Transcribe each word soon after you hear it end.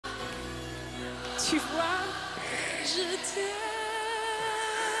Tu vois, je t'aime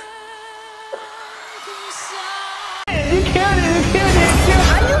comme ça. You killed it, you killed it, you.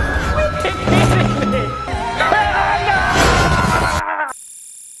 Are you freaking kidding me?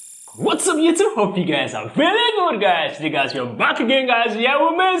 What's up YouTube? Hope you guys are feeling good, guys. Today guys, we're back again, guys. Yeah,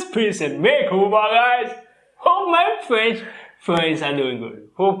 women's piece and makeover, guys. Hope my friends are doing good.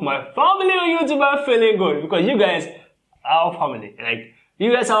 Hope my family on YouTube are feeling good, because you guys are our family. Like,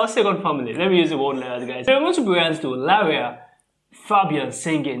 you guys are our second family. Let me use the word letters, guys. We're going to be reacting to Lara Fabian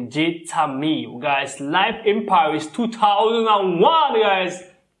singing J Tammy, guys, live in Paris 2001, guys.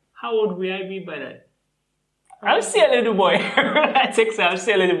 How old will I be by that? I'm still a little boy. I'm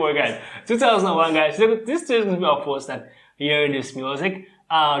still a little boy, guys. 2001, guys. This is going to be our first time hearing this music.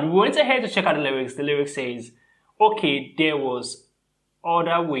 We went ahead to check out the lyrics. The lyric says, okay, there was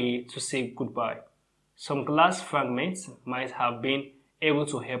other way to say goodbye. Some glass fragments might have been able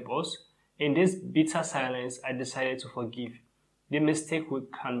to help us. In this bitter silence, I decided to forgive. The mistake we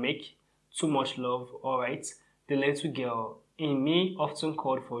can make, too much love, alright. The little girl in me often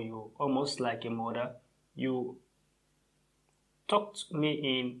called for you, almost like a mother. You tucked me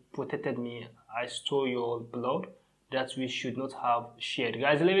in, protected me. I stole your blood that we should not have shared.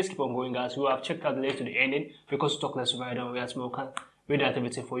 Guys, the lyrics keep on going, guys. We have checked out the lyrics to the ending because talk less about it. We have more read out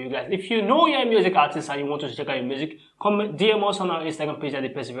everything for you guys. If you know you're a music artist and you want to check out your music, comment, DM us on our Instagram page at the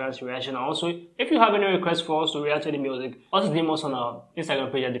Perseverance Reaction. And also, if you have any requests for us to react to the music, also DM us on our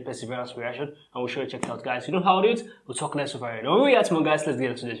Instagram page at the Perseverance Reaction, and we'll show you check it out, guys. You know how it is? We'll talk less about it. Don't react more, guys. Let's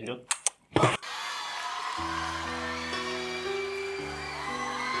get into this video.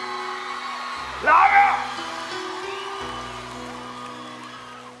 Lara!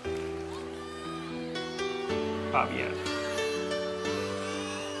 Fabian.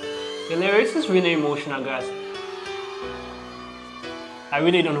 The lyrics is really emotional, guys. I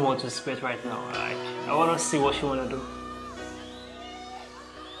really don't know what to expect right now. Like, I want to see what she want to do.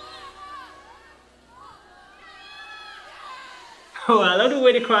 Oh, I love the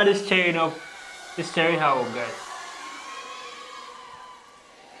way the crowd is cheering up. It's cheering her up, guys.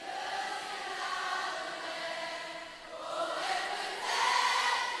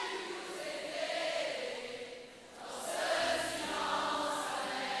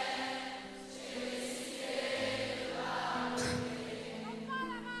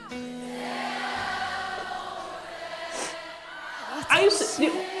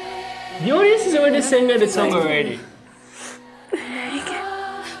 The audience is already singing the song already.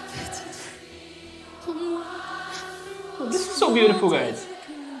 Oh, this is so beautiful, guys.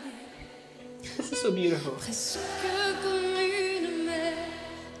 This is so beautiful.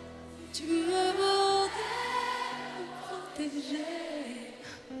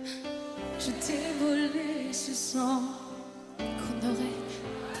 Je t'ai volé ce sang qu'on n'aurait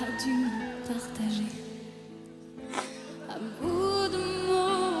pas dû partager. À bout de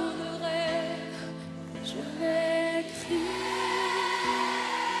mon rêve, je vais crier.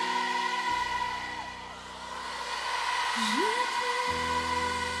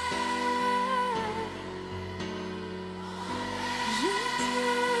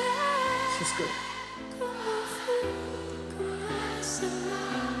 This is good. Comme un fou, comme un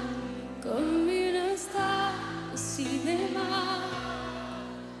soleil, comme une star au cinéma.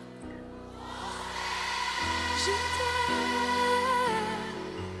 Je t'aime.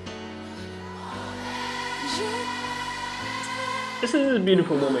 This is a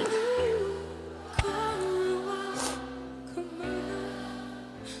beautiful moment.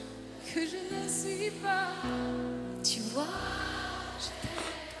 Que je ne suis pas, tu vois.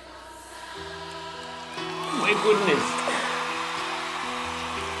 My goodness.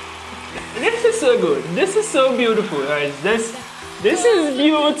 This is so good. This is so beautiful, guys. This is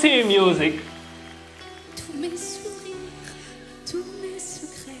beauty music. Tous mes sourires, tous mes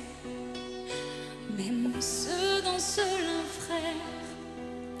secrets, même ceux d'un seul un frère,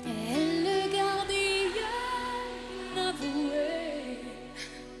 est le gardien avoué.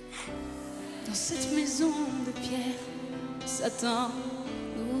 Dans cette maison de pierre, Satan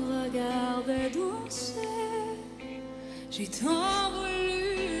nous regardait danser. J'ai tant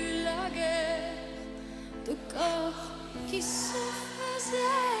voulu la guerre de corps qui se faisaient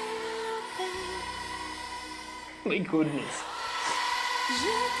la paix. My goodness.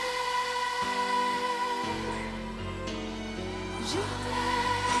 Je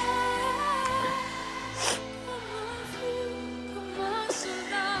t'aime, comme un fou, comme un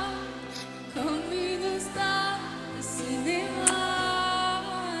soldat, comme une star de cinéma.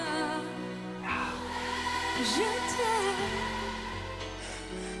 Je t'aime,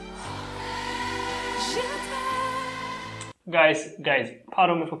 je t'aime. Guys,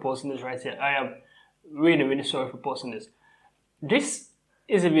 pardon me for posting this right here. really, really sorry for posting this. This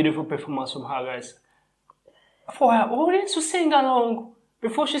is a beautiful performance from her, guys. For her audience to sing along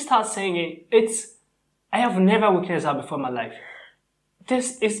before she starts singing, I have never witnessed that before in my life.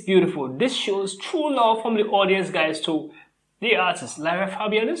 This is beautiful. This shows true love from the audience, guys, to the artist. Lara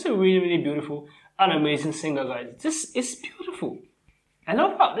Fabian is a really, really beautiful and amazing singer, guys. This is beautiful. I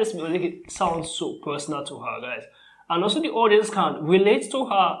love how this music sounds so personal to her, guys. And also the audience can relate to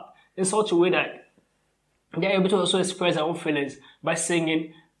her in such a way that they're able to also express their own feelings by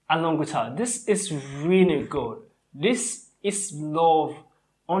singing along with her. This is really good. This is love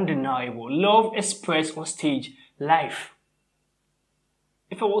undeniable. Love expressed on stage, live.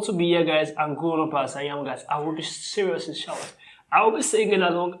 If I were to be here, guys, and grown up as I am, guys, I will be seriously shouting. I will be singing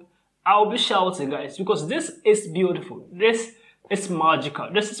along. I will be shouting, guys, because this is beautiful. This is magical.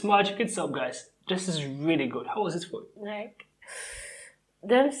 This is magic itself, guys. This is really good. How was it for you? Like,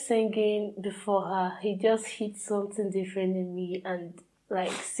 them singing before her, he just hit something different in me, and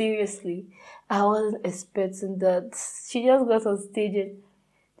like, seriously, I wasn't expecting that. She just got on stage and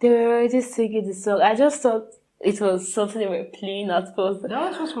they were already singing the song. I just thought it was something they were playing at first.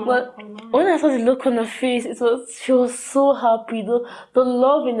 That was but when I saw the look on her face, she was so happy. The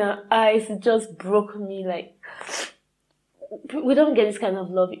love in her eyes, it just broke me. Like, we don't get this kind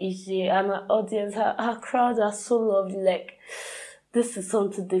of love each year, and our audience, her crowds are so lovely. Like, this is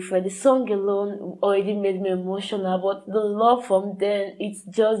something different. The song alone already made me emotional, but the love from then, it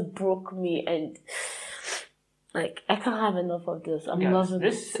just broke me, and like, I can't have enough of this. I'm loving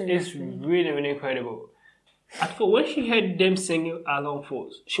this. This is really, really incredible. At first, when she heard them singing along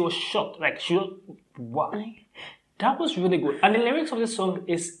first, she was shocked. Like, wow, that was really good. And the lyrics of the song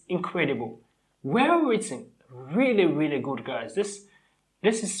is incredible, well written, really, really good, guys. This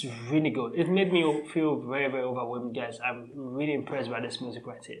is really good. It made me feel very, very overwhelmed, guys. I'm really impressed by this music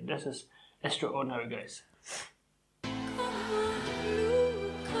right here. This is extraordinary, guys.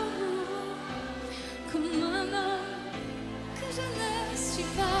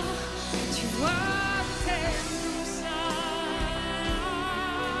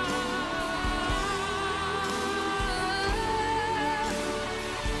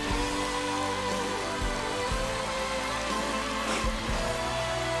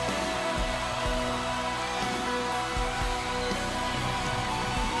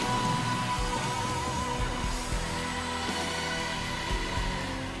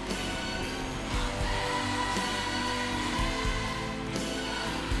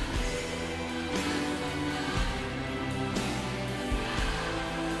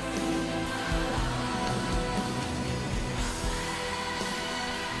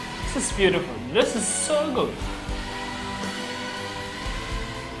 This is beautiful. This is so good.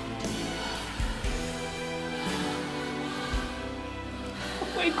 Oh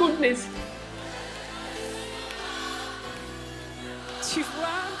my goodness. Tu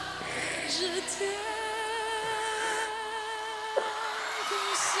vois, je t'aime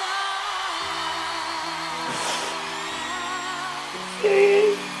comme ça.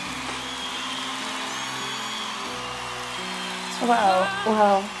 Wow,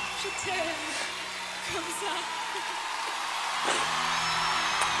 wow. Je t'aime comme ça.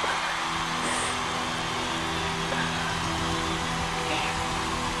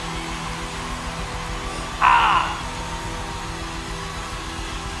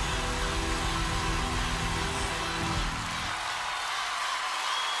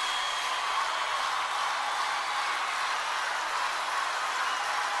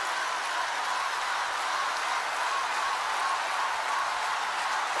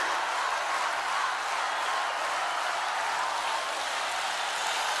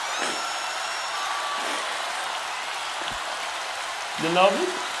 The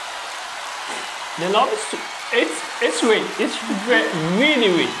love is it's real. It's really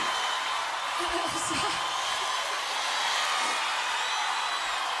real.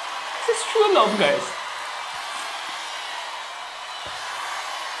 This is true love, guys.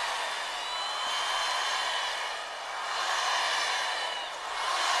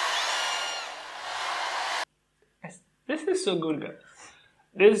 This is so good, guys.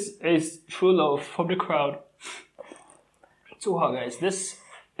 This is true love from the crowd to her, guys. This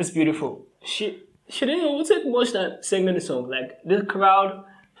is beautiful. She didn't even take much time singing the song. Like, the crowd,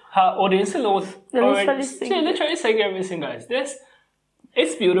 her audience alone, she literally sang everything, guys.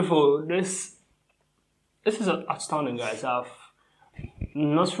 It's beautiful. This is outstanding, guys. I've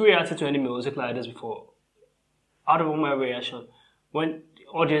not reacted to any music like this before. Out of all my reaction, when the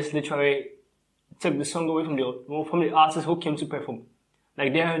audience literally took the song away from the artist who came to perform.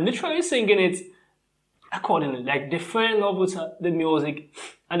 Like, they're literally singing it accordingly. Like they fell in love with the music,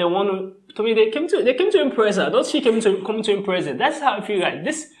 and they want to me they came to impress her. Not she came to impress it. That's how I feel like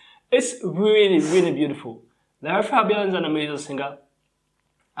this is really beautiful. Lara Fabian is an amazing singer,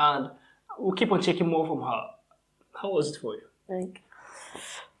 and we'll keep on checking more from her. How was it for you? Like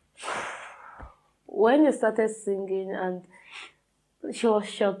when you started singing and she was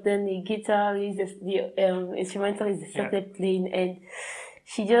shocked, then the guitar is the instrumentalist started playing, and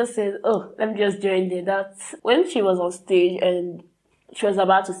she just said, "Oh, let me just join there." That's when she was on stage and she was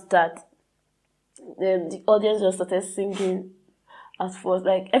about to start. Then the audience just started singing at first.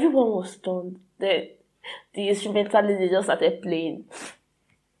 Like everyone was stunned. The instrumentalist just started playing.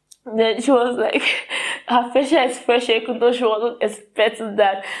 Then she was like, her facial expression, she wasn't expecting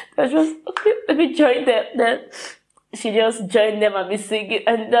that. But she was okay. Let me join them. Then she just joined them and be singing,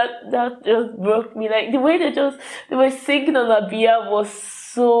 and that just broke me. Like the way they were singing on her behalf was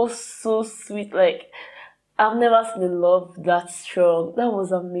so sweet. Like I've never seen a love that strong. That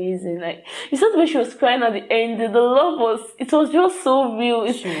was amazing. Like you saw the way she was crying at the end. The love was just so real.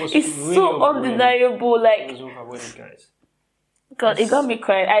 It's really so undeniable. Like it was overwhelming, guys. God, it got me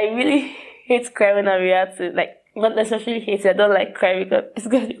crying. I really hate crying when I react to it. Like not necessarily hate it. I don't like crying because it's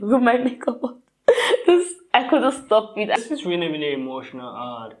gonna ruin my makeup. I couldn't stop it. This is really emotional,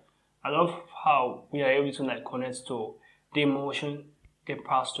 and I love how we are able to like connect to the emotion they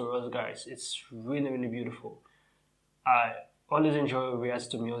pass to us, guys. It's really beautiful. I always enjoy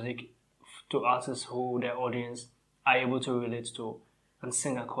reacting to music, to artists who their audience are able to relate to and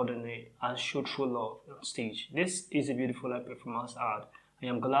sing accordingly and show true love on stage. This is a beautiful live performance, and I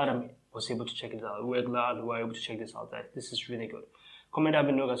am glad I was able to check it out. We're glad we were able to check this out, guys. This is really good. Comment down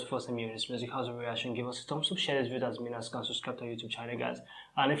below, guys, first time you hear this music, how's your reaction? Give us a thumbs up, share this video as many as can, subscribe to our YouTube channel, guys.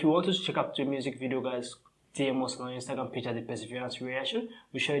 And if you want to check out the music video, guys, DM us on our Instagram page at the Perseverance Reaction.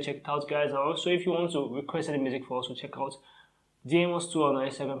 We sure you check it out, guys. And also, if you want to request any music for us to check out, DM us too on our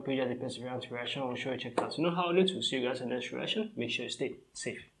Instagram page at the Perseverance Reaction. We'll sure you check it out. You know how it is. We'll see you guys in the next reaction. Make sure you stay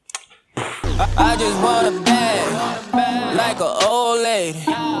safe. I just want a bag, like an old lady.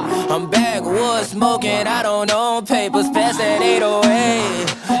 I'm backwoods smoking, I don't own papers, past that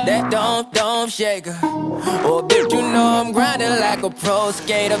 808. That don't shake her. Oh, bitch, you know I'm grinding like a pro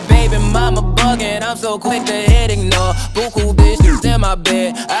skater. Baby mama bugging, I'm so quick to hit ignore. Buku bitches in my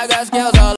bed, I got scales all